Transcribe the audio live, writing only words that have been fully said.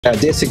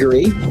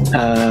disagree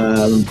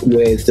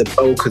with the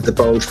bulk of the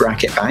bulge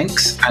bracket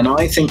banks, and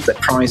I think that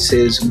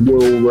prices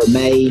will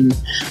remain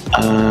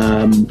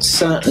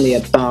certainly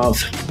above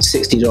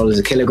 $60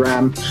 a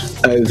kilogram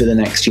over the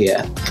next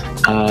year,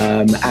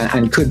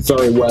 and could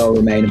very well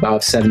remain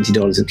above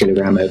 $70 a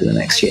kilogram over the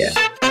next year.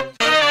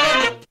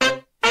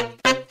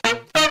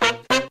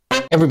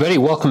 Everybody,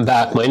 welcome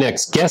back. My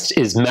next guest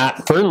is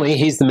Matt Fernley.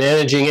 He's the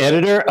managing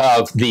editor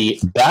of the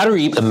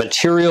Battery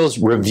Materials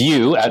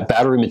Review at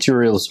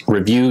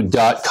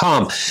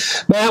batterymaterialsreview.com.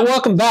 Matt,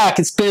 welcome back.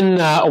 It's been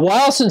a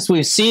while since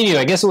we've seen you.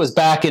 I guess it was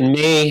back in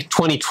May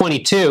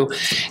 2022.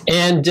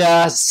 And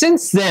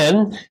since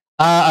then,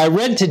 I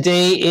read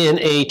today in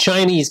a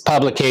Chinese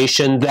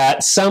publication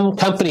that some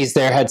companies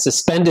there had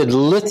suspended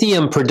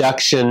lithium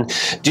production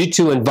due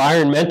to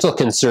environmental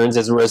concerns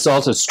as a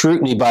result of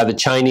scrutiny by the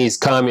Chinese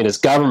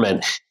Communist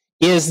government.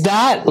 Is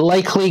that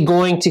likely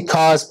going to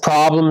cause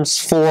problems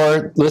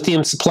for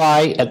lithium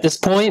supply at this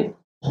point?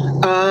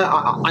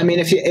 I mean,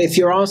 if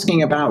you're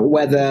asking about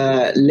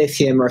whether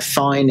lithium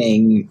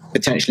refining,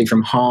 potentially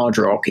from hard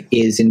rock,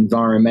 is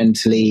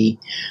environmentally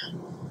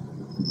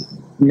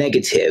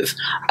negative,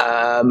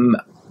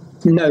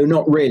 no,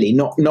 not really.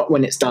 Not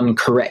when it's done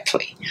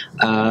correctly.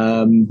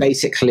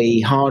 Basically,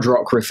 hard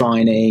rock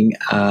refining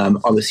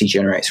obviously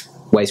generates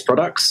waste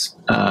products.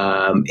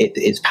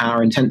 It's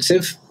power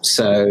intensive,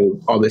 so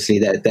obviously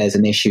there's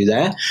an issue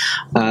there.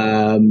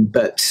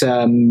 But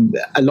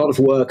a lot of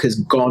work has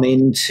gone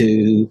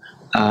into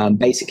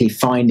basically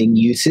finding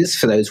uses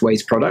for those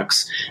waste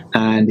products,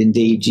 and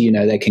indeed,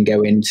 they can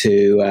go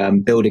into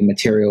building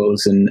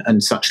materials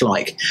and such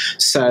like.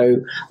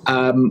 So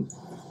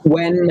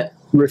when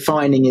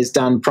refining is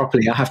done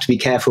properly, I have to be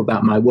careful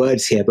about my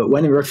words here, but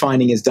when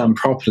refining is done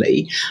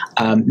properly,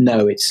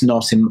 no, it's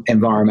not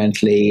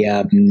environmentally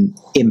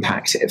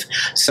impactive.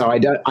 So I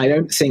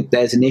don't think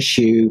there's an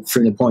issue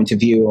from the point of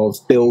view of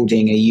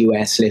building a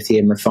US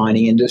lithium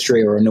refining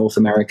industry or a North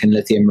American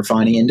lithium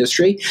refining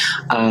industry,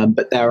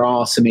 but there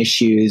are some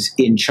issues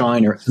in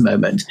China at the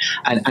moment,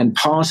 and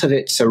part of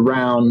it's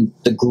around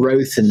the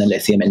growth in the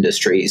lithium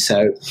industry.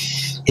 So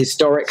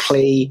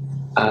historically,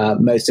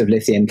 most of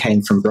lithium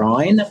came from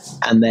brine,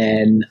 and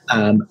then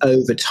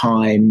over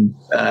time,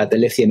 the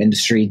lithium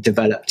industry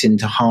developed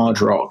into hard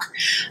rock.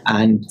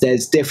 And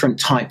there's different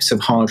types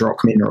of hard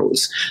rock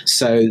minerals.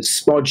 So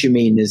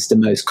spodumene is the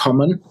most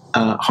common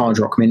hard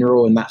rock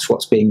mineral, and that's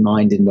what's being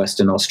mined in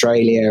Western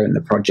Australia and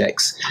the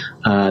projects,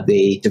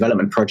 the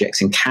development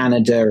projects in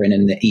Canada and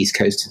in the east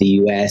coast of the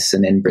US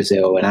and in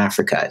Brazil and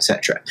Africa,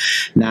 etc.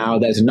 Now,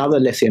 there's another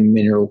lithium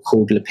mineral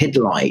called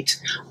lepidolite,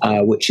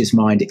 which is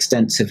mined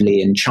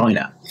extensively in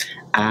China.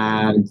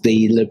 And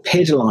the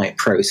lepidolite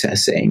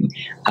processing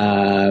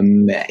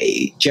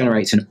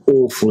generates an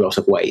awful lot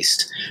of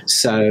waste.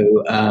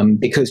 So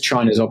because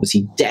China is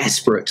obviously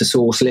desperate to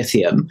source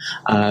lithium,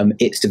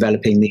 it's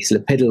developing these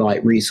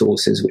lepidolite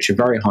resources, which are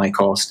very high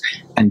cost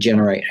and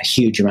generate a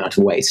huge amount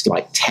of waste,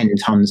 like 10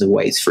 tons of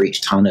waste for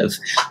each ton of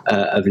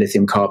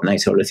lithium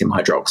carbonate or lithium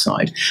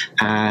hydroxide.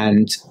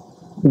 And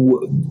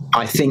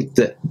I think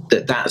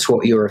that's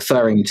what you're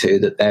referring to,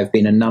 that there have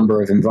been a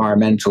number of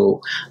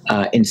environmental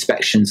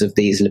inspections of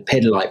these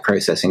lepidolite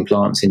processing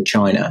plants in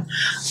China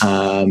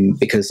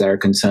because there are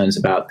concerns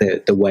about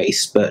the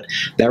waste. But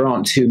there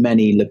aren't too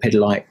many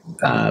lepidolite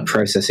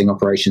processing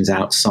operations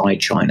outside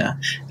China,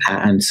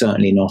 and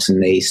certainly not in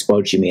the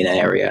spodumene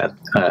area.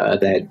 Are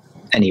there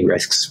any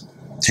risks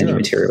to any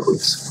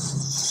materials?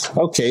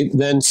 Okay,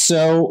 then,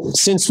 so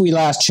since we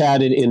last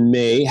chatted in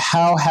May,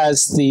 how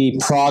has the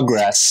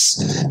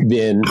progress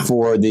been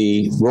for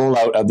the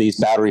rollout of these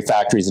battery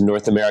factories in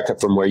North America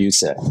from where you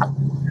sit?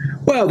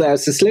 Well,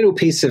 there's this little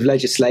piece of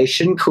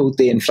legislation called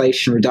the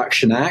Inflation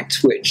Reduction Act,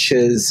 which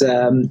has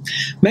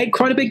made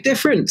quite a big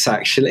difference,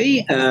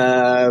 actually,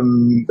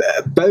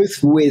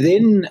 both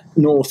within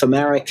North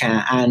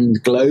America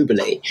and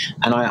globally.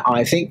 And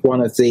I think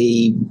one of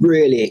the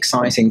really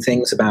exciting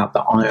things about the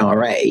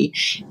IRA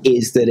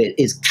is that it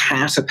is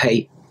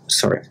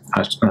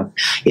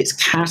it's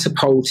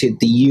catapulted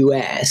the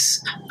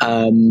US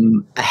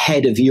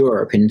ahead of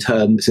Europe in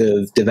terms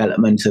of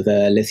development of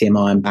a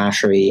lithium-ion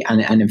battery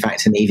and in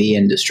fact an EV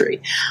industry.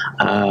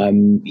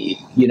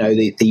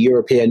 The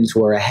Europeans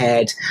were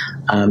ahead.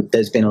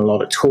 There's been a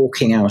lot of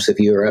talking out of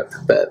Europe,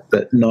 but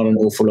not an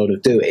awful lot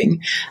of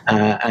doing.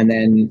 And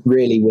then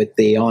really with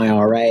the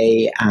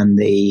IRA and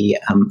the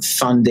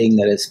funding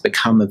that has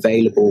become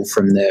available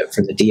from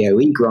the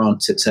DOE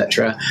grants,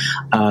 etc.,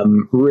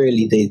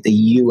 really the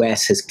US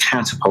has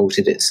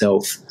catapulted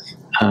itself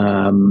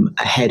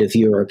ahead of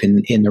Europe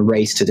in the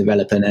race to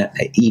develop an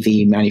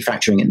EV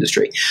manufacturing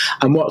industry.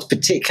 And what's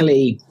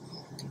particularly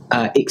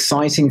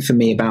exciting for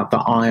me about the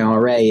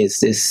IRA is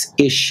this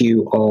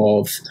issue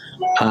of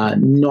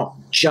not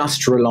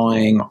just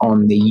relying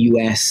on the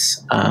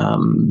US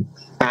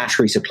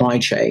battery supply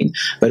chain,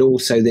 but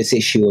also this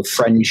issue of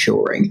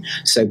friendshoring.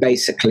 So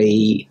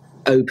basically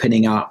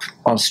opening up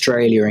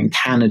Australia and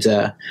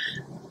Canada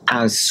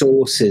as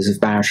sources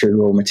of battery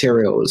raw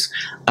materials,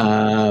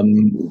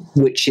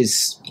 which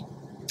is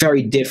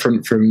very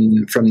different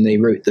from the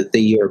route that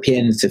the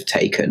Europeans have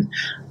taken,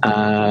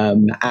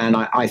 and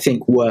I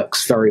think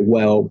works very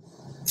well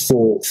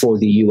for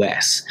the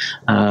US.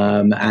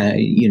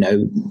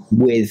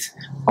 With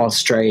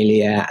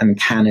Australia and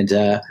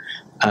Canada,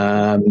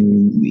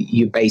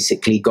 you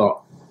basically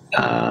got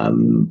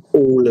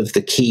all of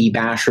the key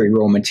battery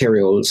raw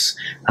materials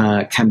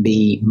can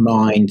be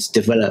mined,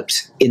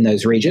 developed in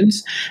those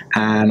regions,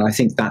 and I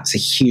think that's a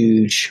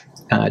huge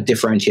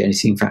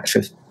differentiating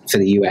factor for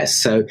the US.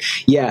 So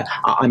yeah,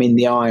 I mean,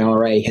 the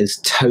IRA has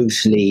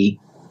totally,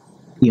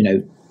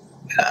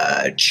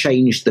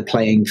 changed the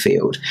playing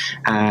field.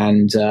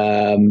 And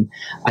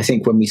I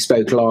think when we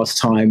spoke last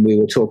time, we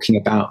were talking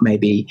about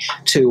maybe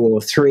 2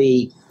 or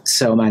 3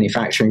 cell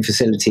manufacturing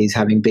facilities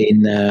having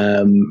been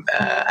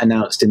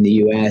announced in the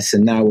US,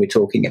 and now we're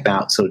talking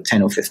about sort of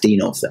 10 or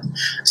 15 of them.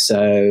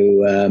 So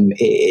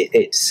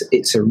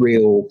it's a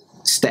real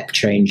step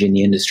change in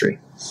the industry.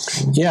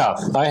 Yeah,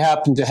 I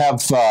happen to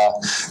have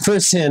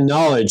first-hand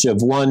knowledge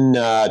of one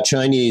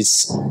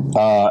Chinese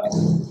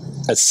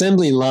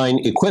assembly line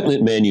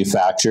equipment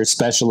manufacturer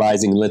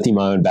specializing in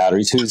lithium-ion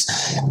batteries who's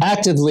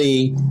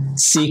actively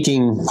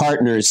seeking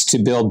partners to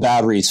build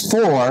batteries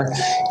for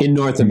in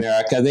North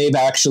America. They've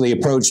actually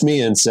approached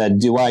me and said,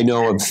 do I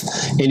know of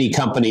any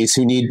companies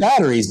who need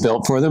batteries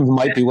built for them who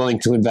might be willing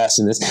to invest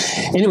in this?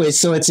 Anyway,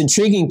 so it's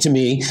intriguing to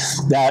me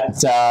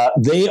that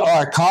they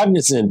are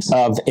cognizant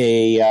of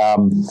a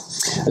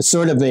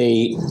sort of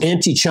a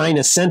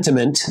anti-China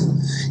sentiment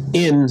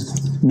in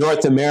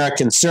North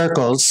American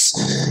circles,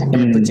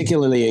 and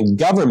particularly in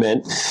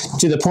government,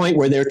 to the point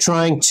where they're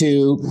trying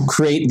to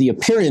create the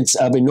appearance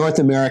of a North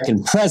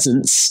American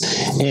presence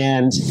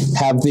and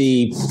have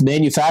the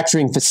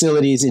manufacturing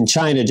facilities in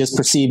China just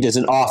perceived as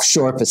an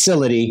offshore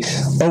facility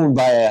owned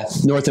by a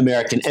North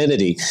American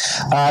entity.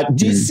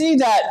 Do you see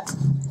that?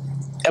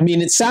 I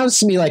mean, it sounds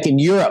to me like in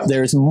Europe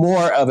there's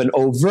more of an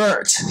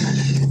overt,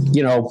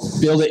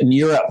 build it in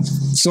Europe,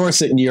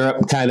 source it in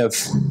Europe kind of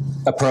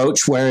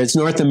approach, whereas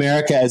North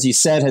America, as you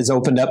said, has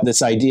opened up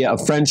this idea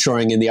of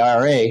friendshoring in the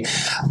IRA.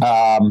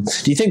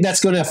 Do you think that's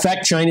going to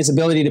affect China's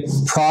ability to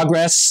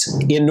progress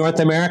in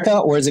North America,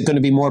 or is it going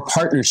to be more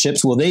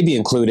partnerships? Will they be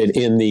included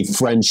in the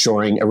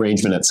friendshoring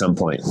arrangement at some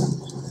point?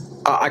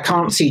 I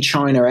can't see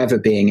China ever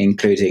being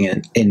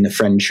included in the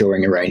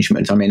friendshoring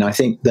arrangement. I mean, I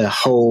think the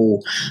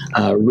whole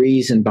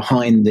reason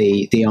behind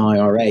the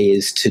IRA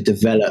is to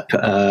develop,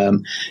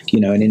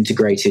 an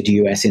integrated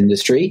US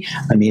industry.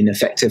 I mean,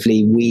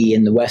 effectively, we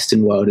in the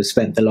Western world have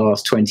spent the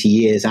last 20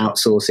 years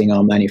outsourcing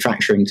our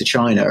manufacturing to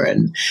China.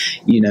 And,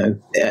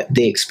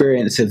 the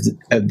experience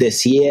of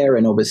this year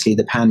and obviously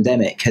the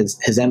pandemic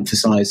has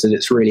emphasized that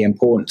it's really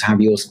important to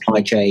have your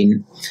supply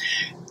chain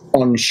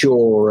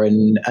onshore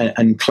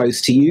and close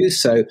to you.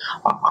 So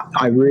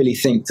I really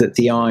think that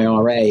the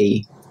IRA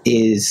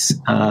is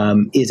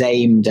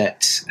aimed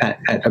at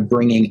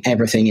bringing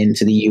everything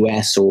into the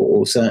US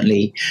or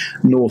certainly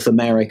North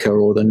America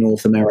or the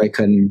North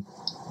American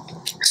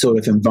sort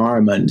of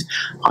environment.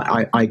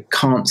 I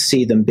can't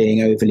see them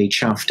being overly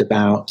chuffed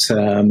about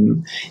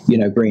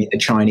bringing the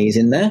Chinese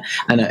in there.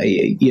 And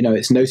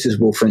it's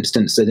noticeable, for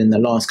instance, that in the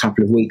last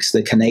couple of weeks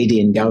the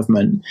Canadian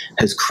government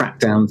has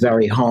cracked down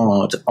very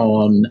hard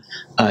on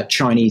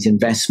Chinese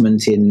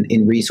investment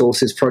in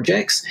resources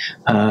projects,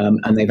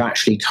 and they've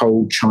actually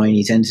told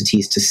Chinese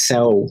entities to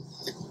sell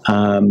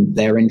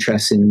their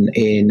interest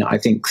in I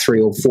think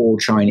 3 or 4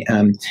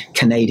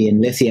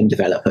 Canadian lithium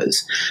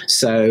developers.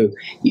 So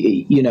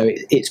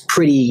it's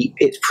pretty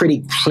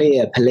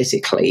clear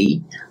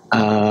politically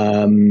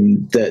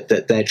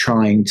that they're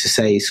trying to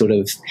say sort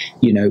of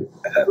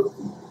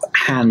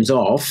hands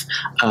off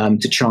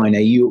to China.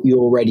 You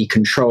already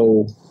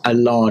control a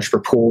large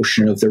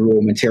proportion of the raw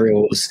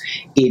materials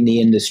in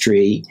the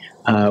industry.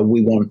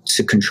 We want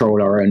to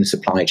control our own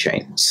supply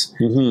chains.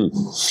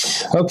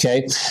 Mm-hmm.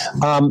 Okay.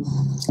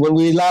 When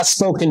we last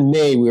spoke in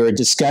May, we were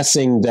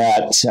discussing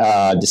that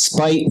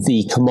despite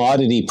the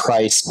commodity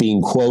price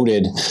being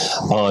quoted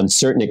on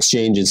certain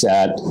exchanges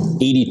at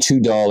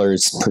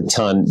 $82 per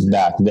ton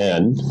back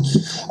then,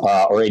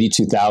 or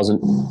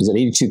 $82,000, is it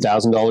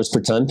 $82,000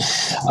 per ton?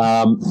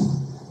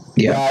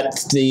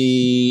 That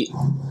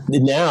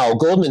now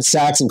Goldman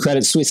Sachs and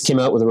Credit Suisse came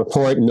out with a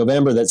report in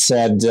November that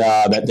said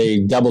that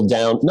they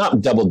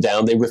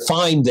they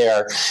refined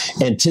their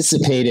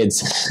anticipated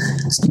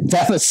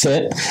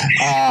deficit,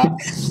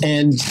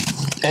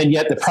 and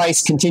yet the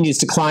price continues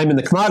to climb in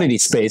the commodity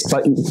space.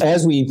 But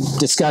as we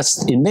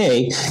discussed in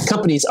May,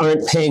 companies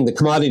aren't paying the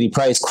commodity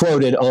price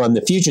quoted on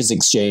the futures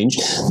exchange.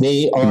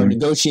 They are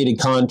negotiated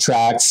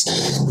contracts,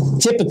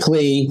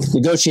 typically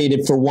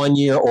negotiated for 1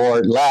 year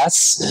or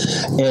less.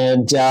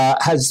 And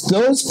has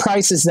those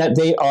prices that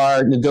they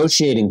are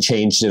negotiating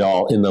changed at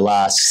all in the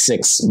last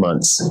 6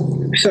 months?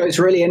 So it's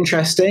really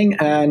interesting,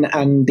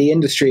 and the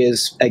industry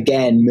has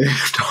again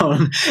moved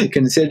on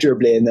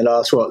considerably in the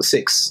last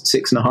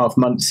six and a half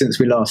months since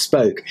we last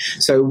spoke.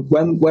 So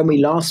when we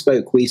last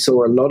spoke, we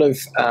saw a lot of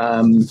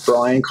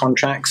brine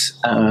contracts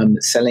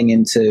selling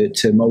into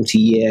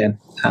multi-year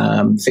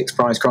fixed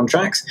price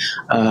contracts.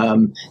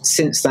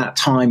 Since that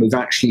time, we've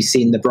actually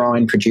seen the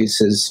brine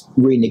producers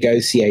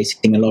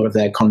renegotiating a lot of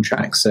their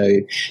contracts. So,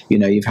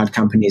 you've had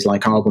companies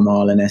like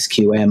Albemarle and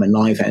SQM and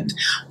Livent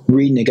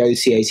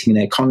renegotiating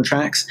their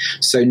contracts.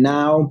 So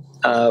now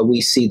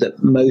we see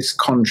that most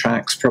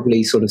contracts,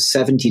 probably sort of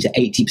 70 to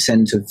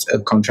 80%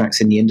 of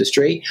contracts in the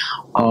industry,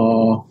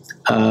 are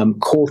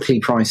quarterly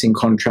pricing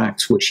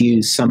contracts which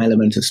use some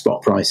element of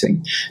spot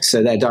pricing.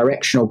 So they're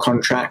directional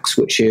contracts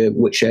which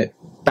are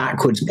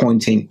backwards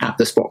pointing at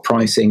the spot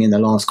pricing in the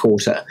last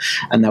quarter,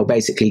 and they'll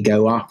basically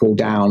go up or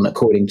down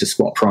according to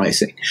spot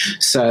pricing.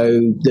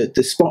 So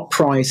the spot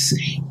price,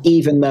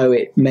 even though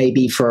it may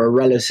be for a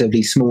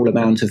relatively small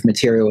amount of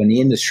material in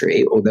the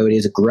industry, although it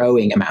is a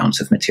growing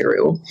amount of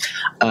material,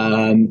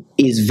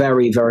 is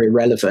very, very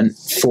relevant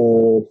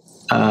for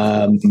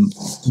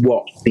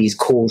what these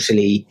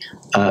quarterly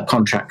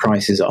contract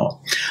prices are.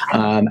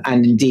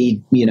 And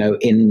indeed,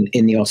 in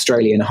the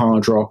Australian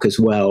hard rock as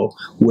well,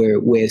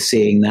 we're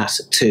seeing that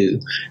too.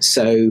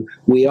 So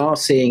we are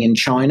seeing in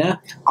China,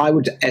 I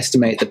would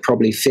estimate that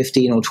probably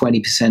 15 or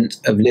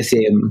 20% of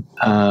lithium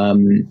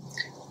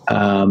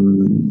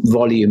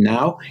volume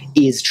now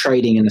is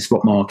trading in the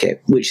spot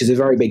market, which is a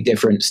very big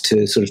difference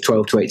to sort of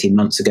 12 to 18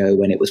 months ago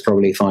when it was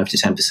probably 5 to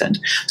 10%.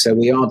 So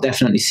we are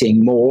definitely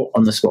seeing more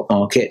on the spot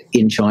market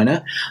in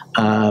China,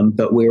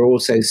 but we're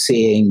also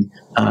seeing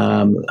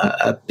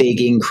a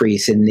big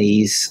increase in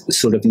these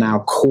sort of now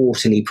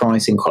quarterly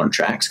pricing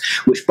contracts,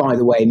 which, by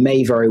the way,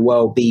 may very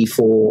well be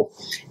for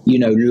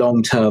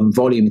long-term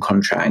volume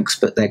contracts,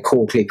 but they're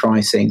quarterly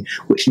pricing,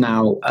 which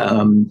now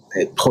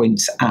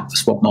points at the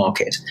spot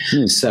market.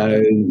 So,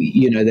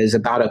 there's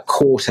about a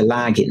quarter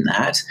lag in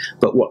that,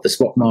 but what the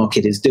spot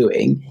market is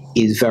doing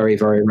is very,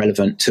 very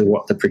relevant to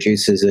what the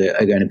producers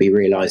are going to be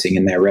realizing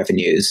in their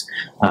revenues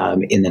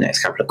in the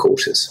next couple of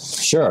quarters.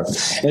 Sure.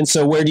 And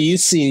so where do you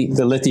see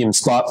the lithium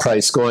spot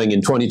price going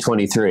in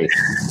 2023?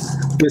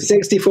 The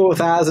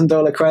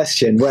 $64,000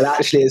 question. Well,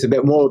 actually, it's a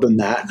bit more than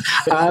that.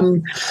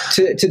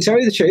 To tell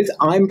you the truth,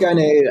 I'm going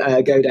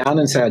to go down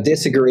and say I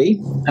disagree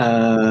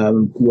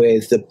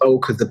with the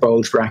bulk of the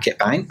bulge bracket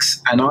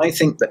banks, and I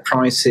think that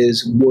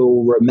prices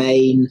will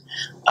remain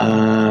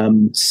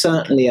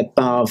certainly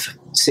above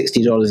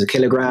 $60 a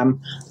kilogram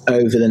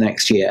over the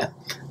next year.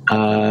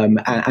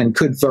 And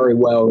could very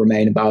well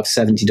remain above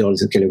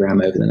 $70 a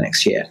kilogram over the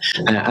next year.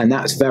 And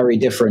that's very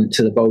different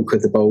to the bulk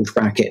of the bulge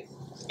bracket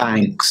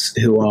banks,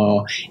 who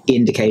are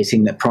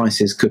indicating that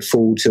prices could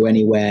fall to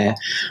anywhere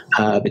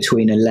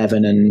between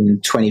 $11 and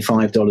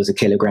 $25 a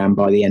kilogram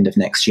by the end of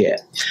next year.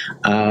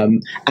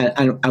 And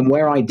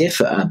where I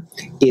differ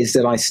is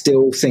that I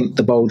still think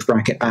the bulge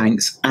bracket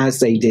banks,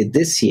 as they did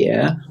this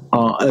year,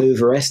 are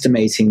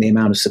overestimating the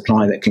amount of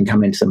supply that can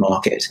come into the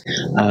market.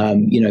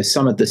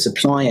 Some of the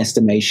supply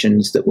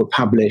estimations that were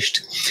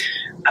published,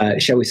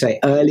 shall we say,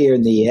 earlier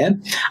in the year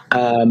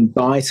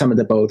by some of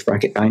the bulge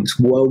bracket banks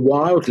were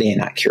wildly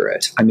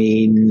inaccurate. I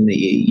mean,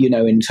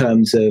 in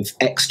terms of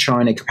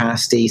ex-China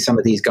capacity, some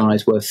of these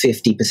guys were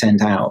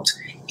 50% out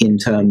in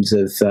terms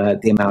of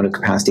the amount of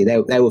capacity.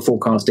 They were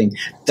forecasting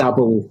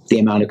double the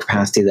amount of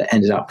capacity that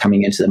ended up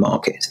coming into the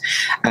market.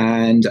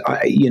 And,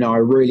 I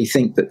really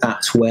think that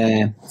that's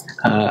where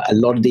a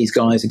lot of these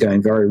guys are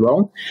going very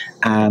wrong.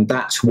 And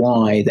that's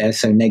why they're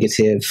so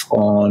negative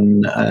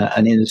on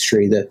an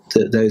industry that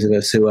those of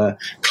us who are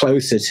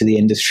closer to the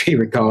industry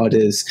regard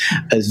as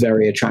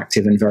very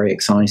attractive and very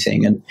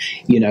exciting. And,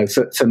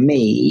 for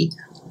me,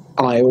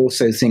 I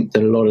also think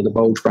that a lot of the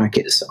bulge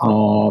brackets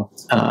are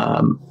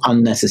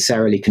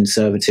unnecessarily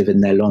conservative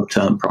in their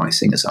long-term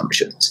pricing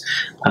assumptions.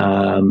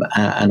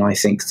 And I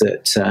think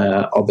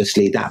that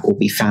obviously that will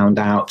be found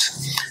out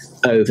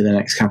over the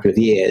next couple of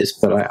years.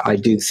 But I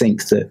do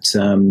think that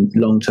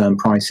long-term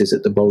prices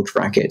at the bulge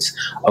brackets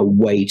are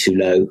way too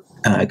low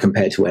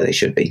compared to where they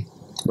should be.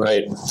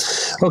 Right.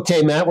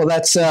 Okay, Matt. Well,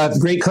 that's a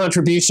great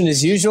contribution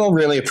as usual.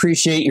 Really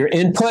appreciate your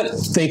input.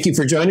 Thank you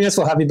for joining us.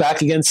 We'll have you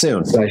back again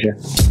soon. Pleasure.